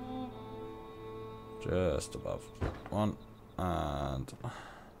above. Just above. 1 and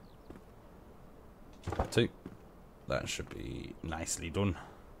 2. That should be nicely done.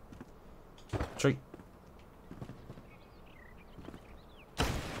 3.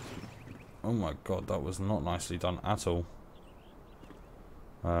 Oh my god, that was not nicely done at all.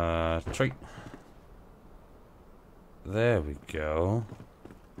 3. There we go.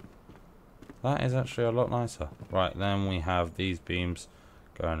 That is actually a lot nicer. Right, then we have these beams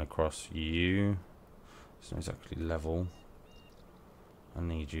going across you. It's not exactly level. I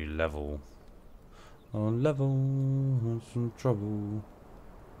need you level. Oh, level. Some trouble.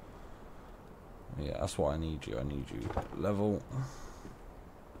 Yeah, that's what I need you. I need you level.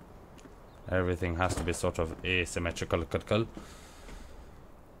 Everything has to be sort of asymmetrical.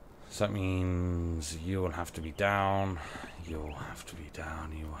 So that means you'll have to be down. You'll have to be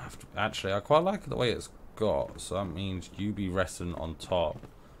down. You'll have to. Actually, I quite like the way it's got. So that means you be resting on top.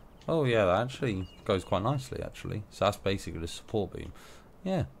 Oh yeah, that actually goes quite nicely. Actually, so that's basically the support beam.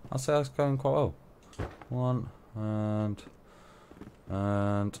 Yeah, I'd say that's going quite well. 1 and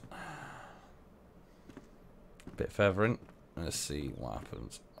a bit further in. Let's see what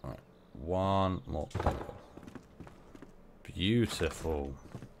happens. All right, 1 more. Beautiful.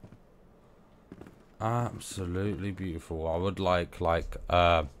 Absolutely beautiful. I would like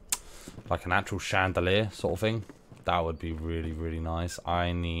an actual chandelier sort of thing. That would be really, really nice.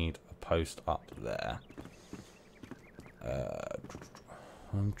 I need a post up there.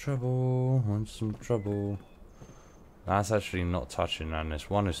 I'm trouble. Want some trouble. That's actually not touching, and this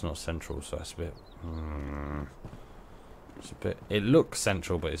one is not central, so that's a bit. It's a bit. It looks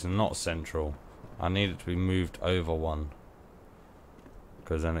central, but it's not central. I need it to be moved over 1.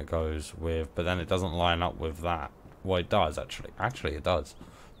 Because then it goes with, but then it doesn't line up with that. Well, it does actually. Actually, it does.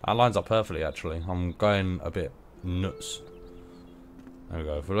 That lines up perfectly. Actually, I'm going a bit nuts. There we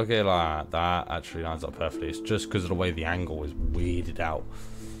go. If we look at it like that, that actually lines up perfectly. It's just because of the way the angle is weirded out.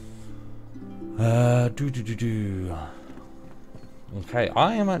 Okay,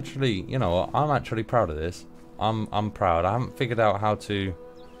 I am actually. You know what? I'm actually proud of this. I'm proud. I haven't figured out how to.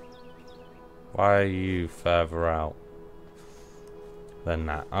 Why are you further out than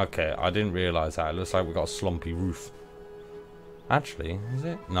that? Okay, I didn't realise that. It looks like we've got a slumpy roof. Actually, is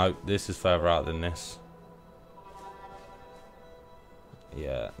it? No, this is further out than this.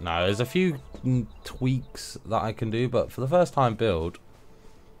 Yeah, no, there's a few tweaks that I can do, but for the first time build,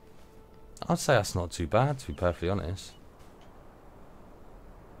 I'd say that's not too bad, to be perfectly honest.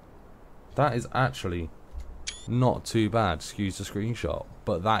 That is actually not too bad. Excuse the screenshot,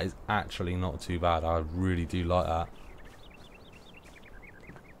 but that is actually not too bad. I really do like that.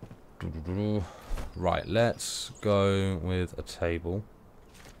 Right, let's go with a table.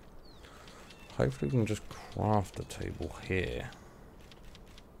 Hopefully we can just craft a table here.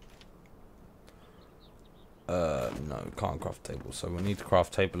 No, can't craft a table, so we need to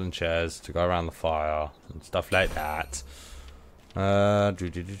craft table and chairs to go around the fire and stuff like that.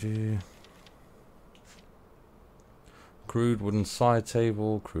 Crude wooden side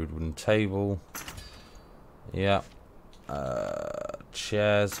table, crude wooden table. Yep.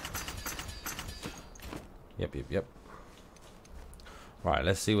 Chairs. Yep. Right,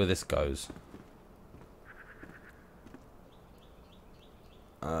 let's see where this goes.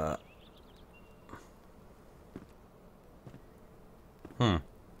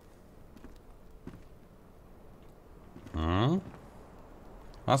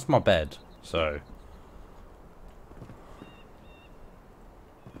 That's my bed, so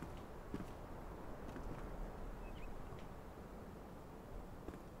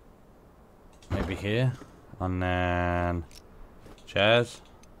maybe here, and then chairs.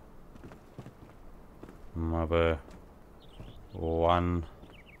 Maybe one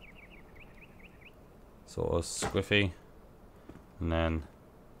sort of squiffy, and then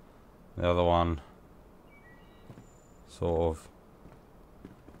the other one sort of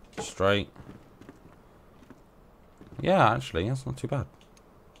straight. Yeah, actually, that's not too bad.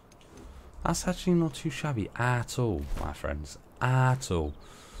 That's actually not too shabby at all, my friends. At all.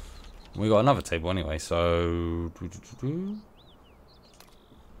 We got another table anyway, so...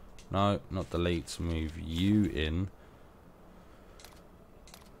 No, not delete. Move you in.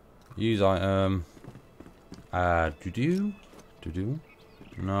 Use item.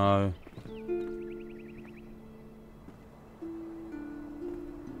 No.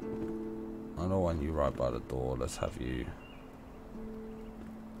 I don't want you right by the door. Let's have you.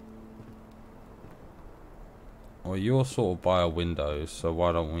 Well, you're sort of by a window, so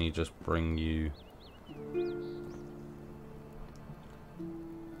why don't we just bring you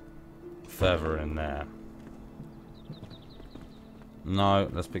further in there? No,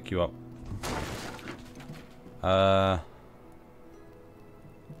 let's pick you up. I'd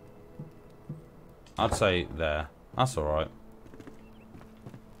say there. That's alright.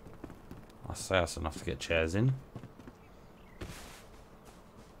 I'd say that's enough to get chairs in.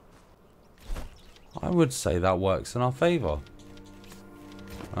 I would say that works in our favour.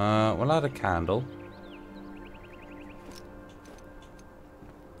 We'll add a candle.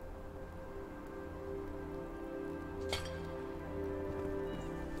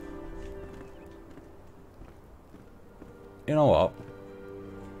 You know what?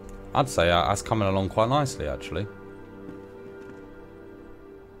 I'd say that's coming along quite nicely, actually.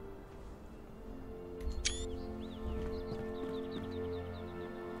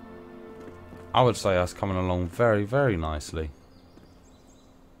 I would say that's coming along very, very nicely.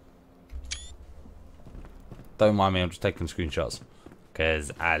 Don't mind me, I'm just taking screenshots.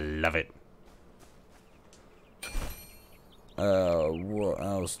 Because I love it. What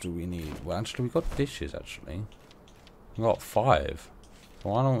else do we need? Well, actually, we got dishes, actually. We got 5.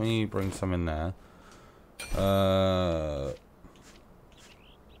 Why don't we bring some in there?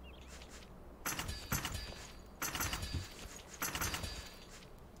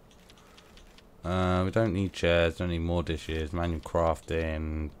 We don't need chairs, don't need more dishes. Manual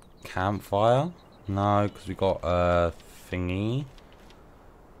crafting. Campfire? No, because we got a thingy.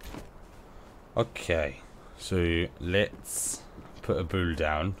 Okay, so let's put a bowl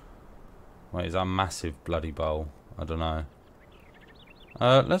down. Wait, is that a massive bloody bowl? I don't know.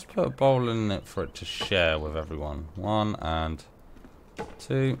 Let's put a bowl in it for it to share with everyone. 1 and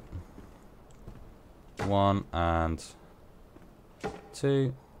 2. 1 and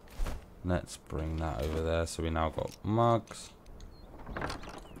 2. Let's bring that over there. So we now got mugs.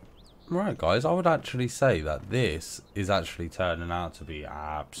 Right, guys, I would actually say that this is actually turning out to be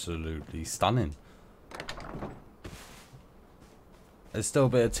absolutely stunning. There's still a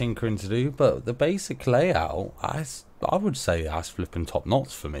bit of tinkering to do, but the basic layout, I would say that's flipping top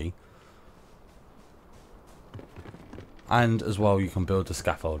notch for me. And as well, you can build the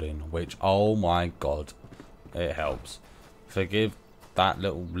scaffolding, which, oh my god, it helps. Forgive that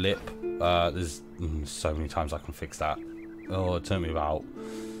little lip. There's so many times I can fix that. Oh, it took me about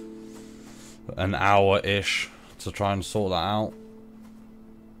an hour-ish to try and sort that out.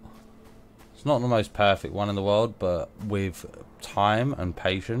 It's not the most perfect one in the world, but with time and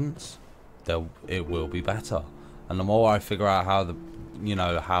patience, it will be better. And the more I figure out how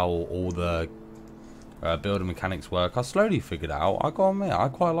how all the building mechanics work, I slowly figured out. I gotta admit, I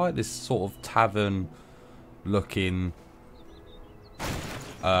quite like this sort of tavern looking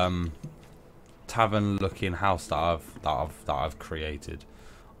tavern looking house that I've created.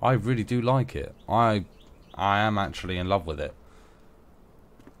 I really do like it. I am actually in love with it.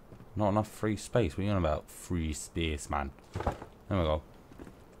 Not enough free space. What are you on about? Free space, man. There we go.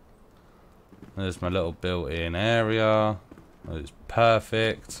 There's my little built-in area. It's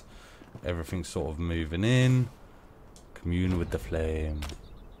perfect. Everything's sort of moving in. Commune with the flame.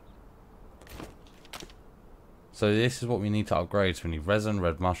 So this is what we need to upgrade. So we need resin,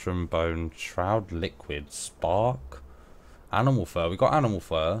 red mushroom, bone, shroud, liquid, spark, animal fur. We got animal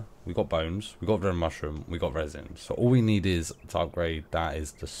fur. We got bones. We got red mushroom. We got resin. So all we need is to upgrade that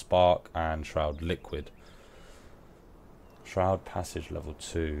is the spark and shroud liquid. Shroud passage level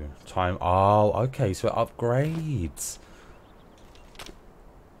 2. Time. Oh, okay. So it upgrades.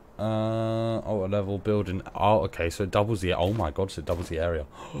 Oh, a level building. Oh, okay. So it doubles the. Oh my god. So it doubles the area.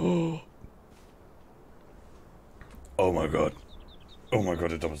 Oh my god. Oh my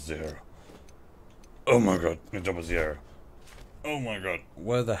god, it doubles the area. Oh my god, it doubles the area. Oh my god.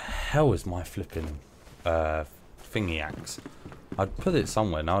 Where the hell is my flipping thingy axe? I'd put it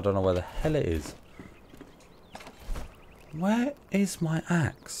somewhere now, I don't know where the hell it is. Where is my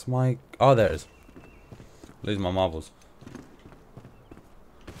axe? Oh, there it is. Lose my marbles.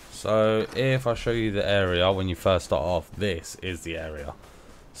 So if I show you the area when you first start off, this is the area.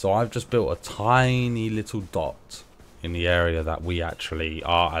 So I've just built a tiny little dot in the area that we actually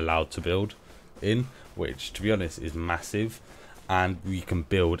are allowed to build in, which to be honest is massive, and we can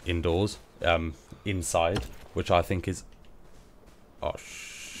build indoors, inside, which I think is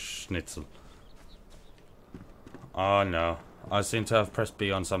schnitzel. Oh no, I seem to have pressed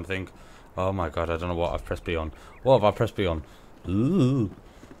B on something. Oh my god, I don't know what I've pressed B on. What have I pressed B on? Ooh,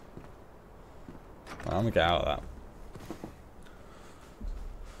 I'm gonna get out of that.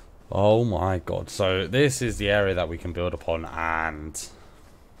 Oh my god, so this is the area that we can build upon, and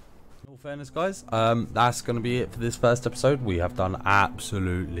in all fairness guys, that's going to be it for this first episode. We have done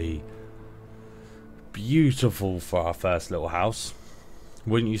absolutely beautiful for our first little house,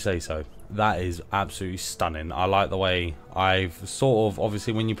 wouldn't you say so? That is absolutely stunning. I like the way I've sort of,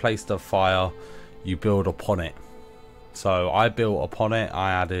 obviously when you place the fire you build upon it, so I built upon it.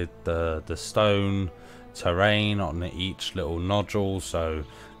 I added the stone terrain on each little nodule, so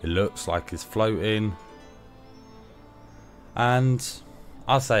it looks like it's floating. And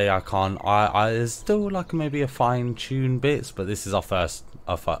I'll say there's still like maybe a fine-tuned bits, but this is our first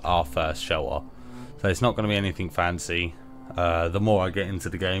shelter, so it's not going to be anything fancy. The more I get into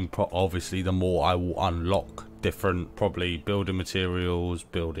the game, obviously the more I will unlock different probably building materials,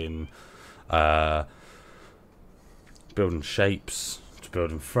 building shapes,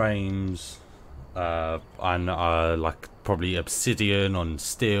 building frames, and like probably obsidian on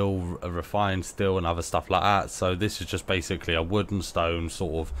steel, refined steel and other stuff like that. So this is just basically a wood and stone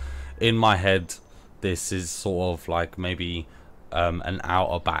sort of, in my head this is sort of like maybe an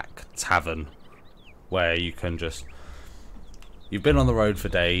outer back tavern where you can just, you've been on the road for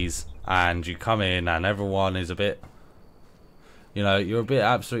days and you come in and everyone is a bit, you know, you're a bit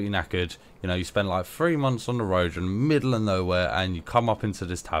absolutely knackered. You know, you spend like 3 months on the road in the middle of nowhere, and you come up into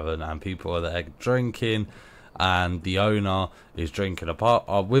this tavern and people are there drinking, and the owner is drinking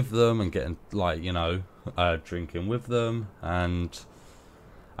apart with them and getting like, you know, drinking with them and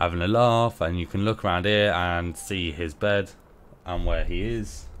having a laugh, and you can look around here and see his bed and where he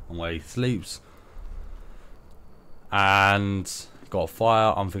is and where he sleeps, and got a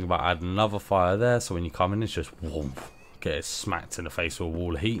fire. I'm thinking about adding another fire there, so when you come in it's just warm, get it smacked in the face with a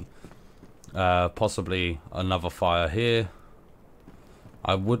wall of heat. Possibly another fire here.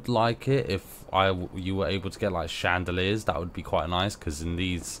 I would like it if you were able to get like chandeliers. That would be quite nice, because in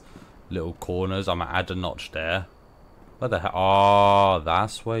these little corners I'm gonna add a notch there. Where the hell? Oh,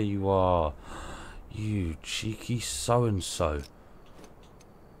 that's where you are, you cheeky so and so.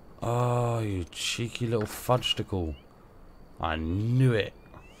 Oh, you cheeky little fudgesticle. I knew it.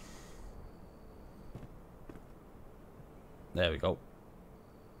 There we go.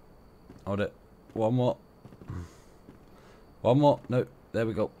 Hold it. One more. One more. No. There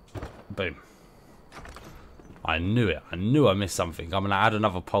we go. Boom. I knew it. I knew I missed something. I'm going to add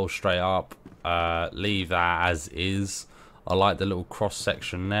another pole straight up. Leave that as is. I like the little cross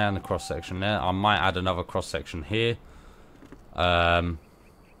section there and the cross section there. I might add another cross section here. So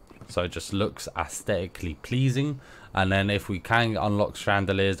it just looks aesthetically pleasing. And then if we can unlock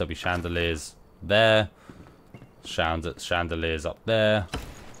chandeliers, there'll be chandeliers there. Chandeliers up there.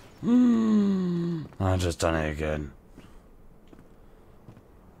 I've just done it again.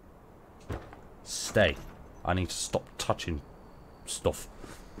 Stay. I need to stop touching stuff.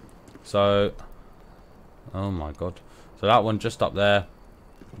 So Oh my god. So that one just up there,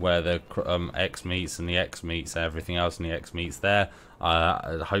 where the X meets and the X meets everything else, and the X meets there.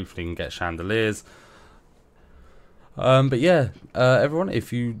 Hopefully can get chandeliers. But yeah, everyone,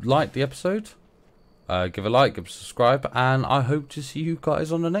 if you liked the episode, give a like, give a subscribe, and I hope to see you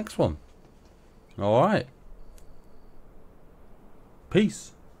guys on the next one. Alright.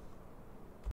 Peace.